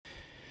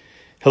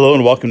Hello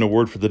and welcome to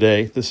Word for the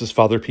Day. This is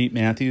Father Pete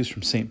Matthews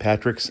from St.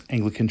 Patrick's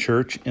Anglican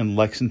Church in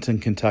Lexington,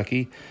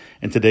 Kentucky.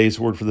 And today's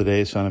Word for the Day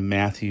is found in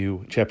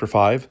Matthew chapter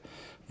 5,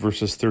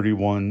 verses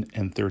 31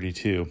 and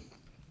 32.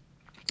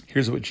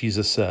 Here's what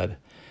Jesus said.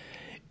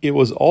 It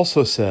was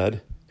also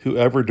said,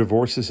 whoever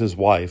divorces his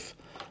wife,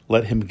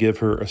 let him give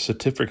her a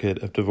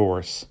certificate of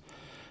divorce.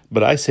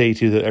 But I say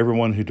to you that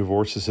everyone who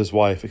divorces his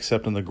wife,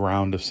 except on the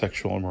ground of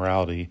sexual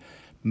immorality,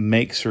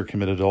 makes her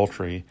commit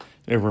adultery.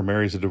 Whoever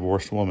marries a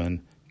divorced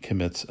woman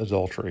commits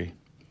adultery.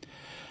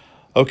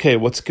 Okay,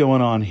 what's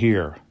going on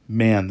here?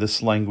 Man,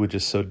 this language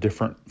is so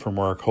different from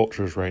where our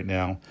culture is right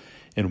now.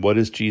 And what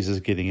is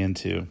Jesus getting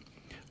into?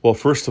 Well,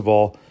 first of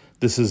all,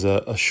 this is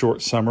a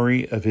short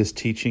summary of his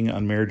teaching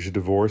on marriage and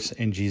divorce,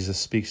 and Jesus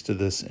speaks to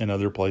this in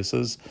other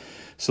places.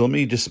 So let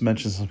me just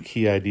mention some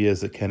key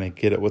ideas that kind of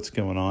get at what's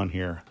going on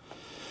here.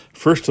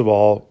 First of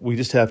all, we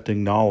just have to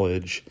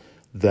acknowledge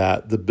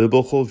that the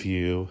biblical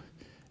view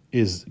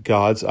is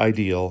God's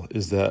ideal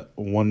is that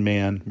one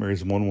man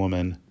marries one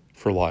woman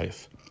for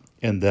life.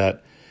 And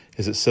that,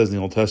 as it says in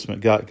the Old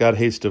Testament, God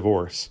hates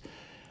divorce.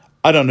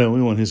 I don't know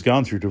anyone who's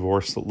gone through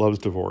divorce that loves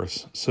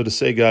divorce. So to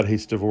say God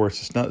hates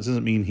divorce, it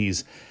doesn't mean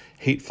he's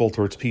hateful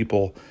towards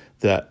people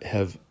that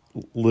have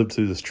lived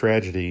through this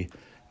tragedy,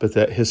 but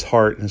that his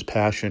heart and his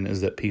passion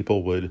is that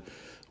people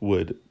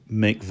would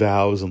make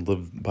vows and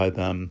live by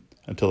them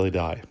until they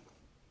die.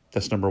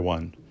 That's number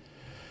one.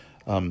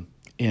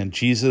 And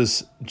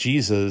Jesus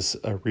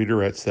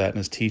redirects that in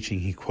his teaching.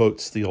 He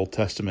quotes the Old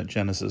Testament,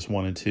 Genesis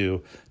 1 and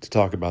 2, to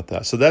talk about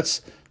that. So that's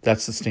the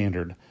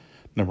standard,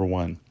 number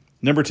one.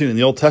 Number two, in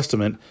the Old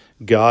Testament,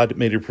 God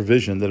made a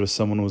provision that if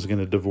someone was going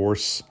to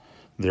divorce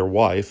their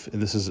wife,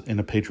 and this is in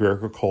a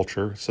patriarchal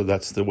culture, so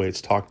that's the way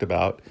it's talked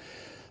about,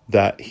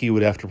 that he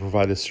would have to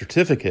provide a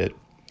certificate.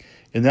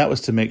 And that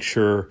was to make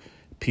sure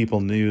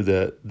people knew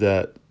that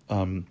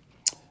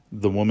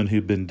the woman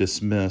who'd been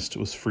dismissed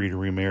was free to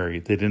remarry.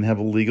 They didn't have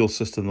a legal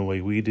system the way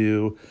we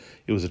do.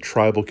 It was a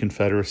tribal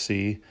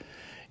confederacy.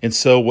 And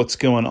so what's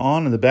going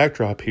on in the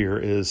backdrop here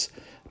is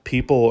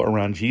people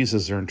around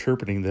Jesus are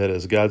interpreting that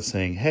as God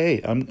saying,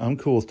 hey, I'm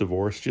cool with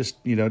divorce.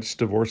 Just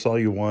divorce all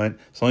you want.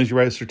 As long as you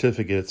write a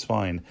certificate, it's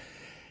fine.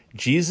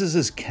 Jesus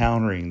is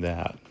countering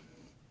that.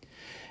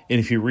 And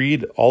if you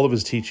read all of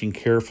his teaching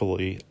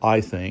carefully,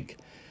 I think,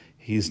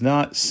 he's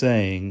not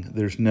saying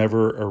there's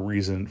never a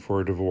reason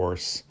for a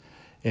divorce.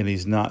 And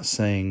he's not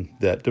saying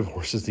that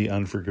divorce is the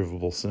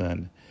unforgivable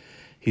sin.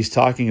 He's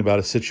talking about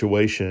a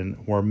situation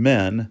where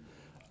men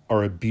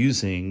are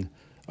abusing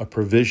a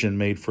provision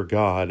made for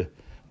God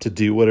to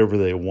do whatever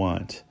they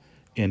want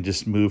and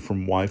just move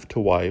from wife to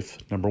wife,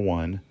 number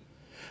one.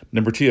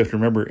 Number two, you have to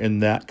remember in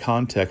that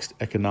context,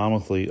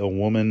 economically, a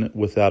woman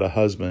without a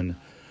husband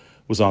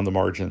was on the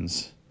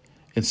margins.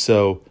 And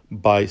so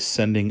by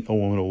sending a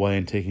woman away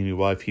and taking a new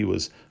wife, he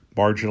was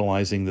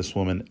marginalizing this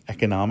woman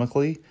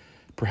economically,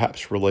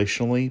 perhaps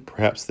relationally,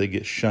 perhaps they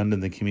get shunned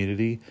in the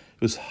community.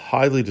 It was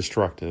highly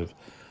destructive,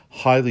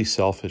 highly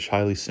selfish,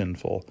 highly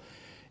sinful.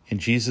 And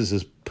Jesus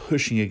is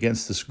pushing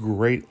against this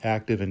great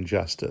act of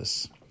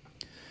injustice.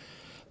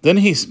 Then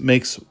he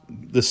makes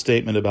the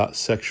statement about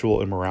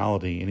sexual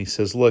immorality, and he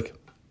says, look,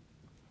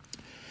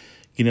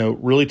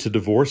 really to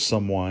divorce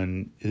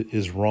someone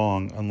is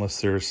wrong unless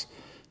there's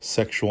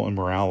sexual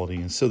immorality.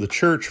 And so the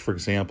church, for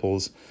example,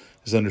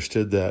 has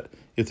understood that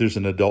if there's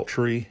an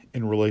adultery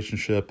in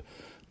relationship,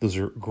 those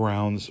are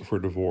grounds for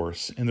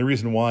divorce. And the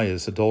reason why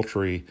is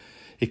adultery,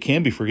 it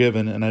can be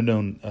forgiven. And I've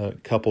known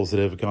couples that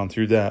have gone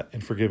through that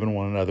and forgiven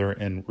one another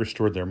and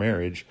restored their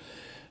marriage.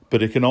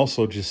 But it can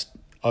also just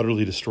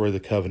utterly destroy the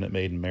covenant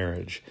made in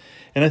marriage.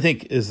 And I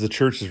think as the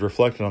church has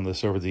reflected on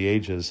this over the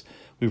ages,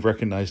 we've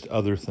recognized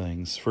other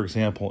things. For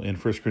example, in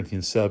 1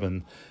 Corinthians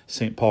 7,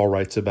 St. Paul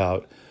writes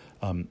about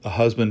a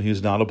husband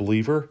who's not a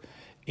believer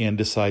and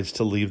decides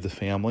to leave the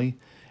family.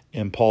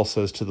 And Paul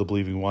says to the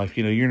believing wife,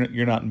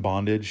 you're not in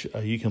bondage.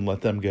 You can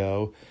let them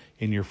go,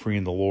 and you're free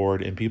in the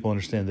Lord. And people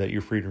understand that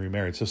you're free to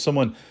remarry. So if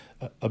someone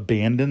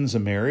abandons a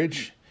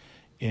marriage,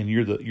 and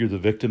you're the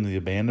victim of the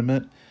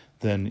abandonment,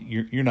 then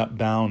you're not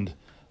bound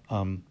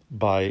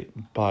by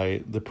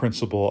the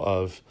principle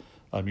of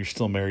you're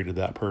still married to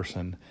that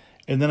person.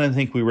 And then I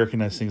think we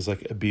recognize things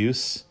like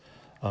abuse,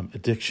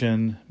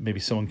 addiction. Maybe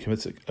someone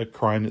commits a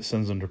crime that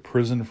sends them to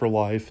prison for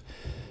life.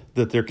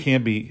 That there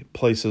can be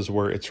places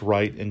where it's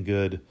right and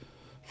good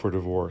for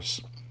divorce.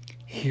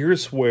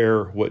 Here's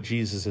where what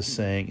Jesus is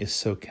saying is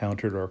so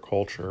counter to our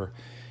culture.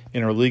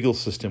 In our legal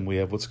system, we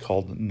have what's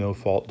called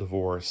no-fault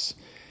divorce.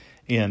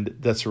 And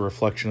that's a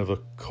reflection of a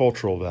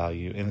cultural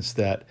value. And it's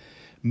that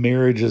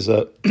marriage is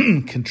a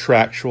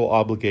contractual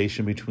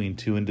obligation between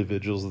two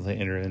individuals that they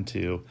enter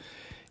into.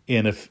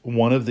 And if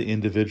one of the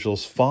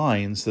individuals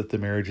finds that the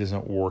marriage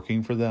isn't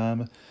working for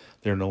them,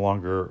 they're no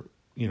longer,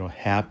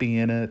 happy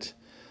in it,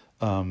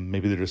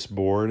 maybe they're just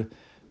bored,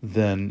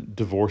 then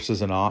divorce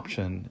is an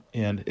option.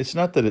 And it's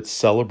not that it's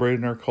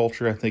celebrated in our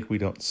culture. I think we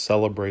don't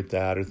celebrate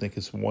that or think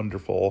it's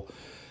wonderful,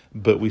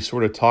 but we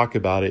sort of talk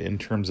about it in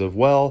terms of,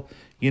 well,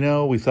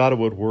 we thought it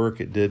would work,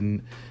 it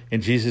didn't.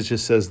 And Jesus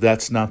just says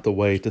that's not the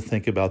way to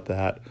think about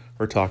that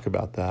or talk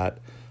about that.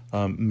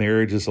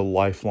 Marriage is a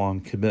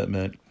lifelong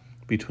commitment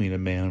between a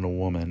man and a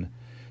woman,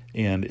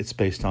 and it's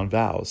based on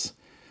vows.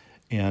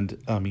 And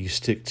you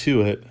stick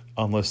to it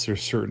unless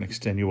there's certain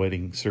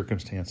extenuating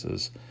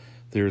circumstances.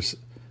 There's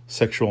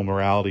sexual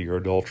immorality or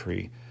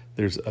adultery.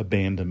 There's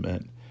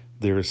abandonment.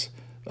 There's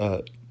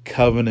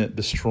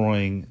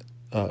covenant-destroying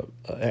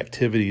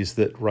activities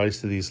that rise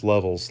to these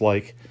levels,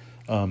 like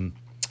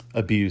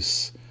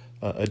abuse,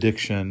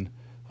 addiction,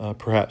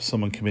 perhaps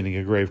someone committing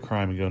a grave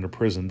crime and going to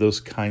prison,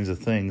 those kinds of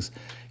things.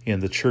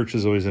 And the church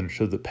has always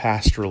understood that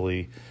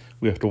pastorally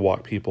we have to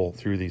walk people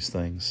through these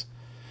things.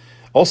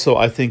 Also,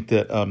 I think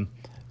that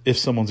if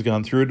someone's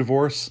gone through a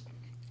divorce,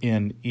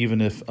 and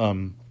even if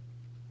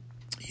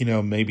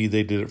maybe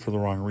they did it for the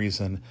wrong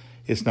reason,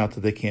 it's not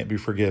that they can't be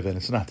forgiven.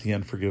 It's not the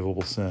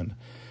unforgivable sin.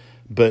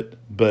 But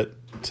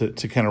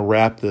to kind of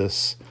wrap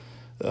this,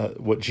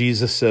 what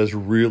Jesus says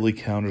really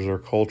counters our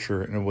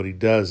culture, and what he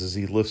does is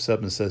he lifts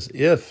up and says,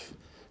 if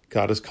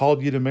God has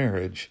called you to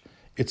marriage,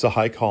 it's a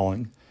high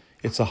calling,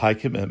 it's a high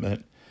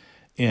commitment,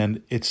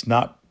 and it's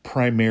not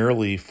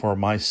primarily for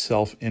my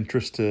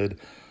self-interested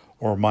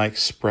or my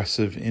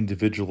expressive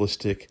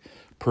individualistic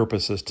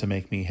purposes to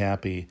make me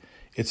happy.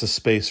 It's a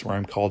space where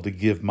I'm called to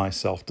give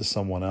myself to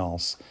someone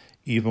else,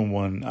 even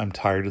when I'm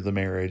tired of the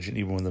marriage and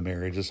even when the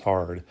marriage is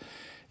hard.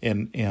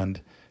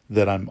 And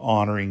that I'm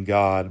honoring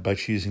God by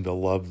choosing to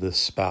love this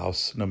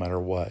spouse no matter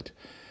what.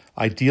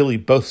 Ideally,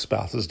 both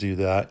spouses do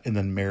that, and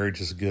then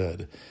marriage is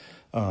good.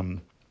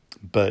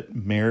 But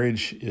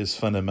marriage is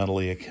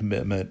fundamentally a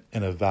commitment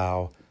and a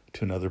vow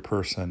to another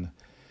person,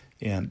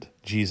 and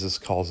Jesus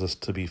calls us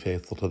to be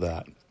faithful to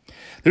that.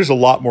 There's a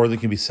lot more that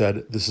can be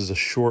said. This is a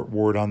short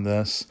word on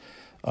this.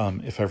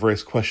 If I've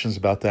raised questions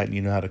about that and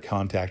you know how to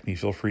contact me,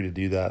 feel free to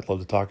do that. I'd love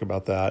to talk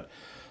about that.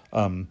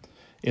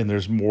 And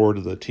there's more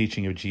to the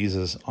teaching of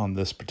Jesus on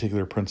this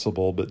particular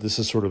principle, but this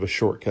is sort of a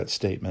shortcut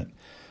statement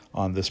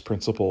on this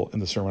principle in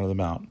the Sermon on the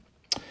Mount.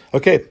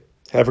 Okay,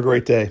 have a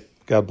great day.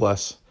 God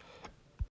bless.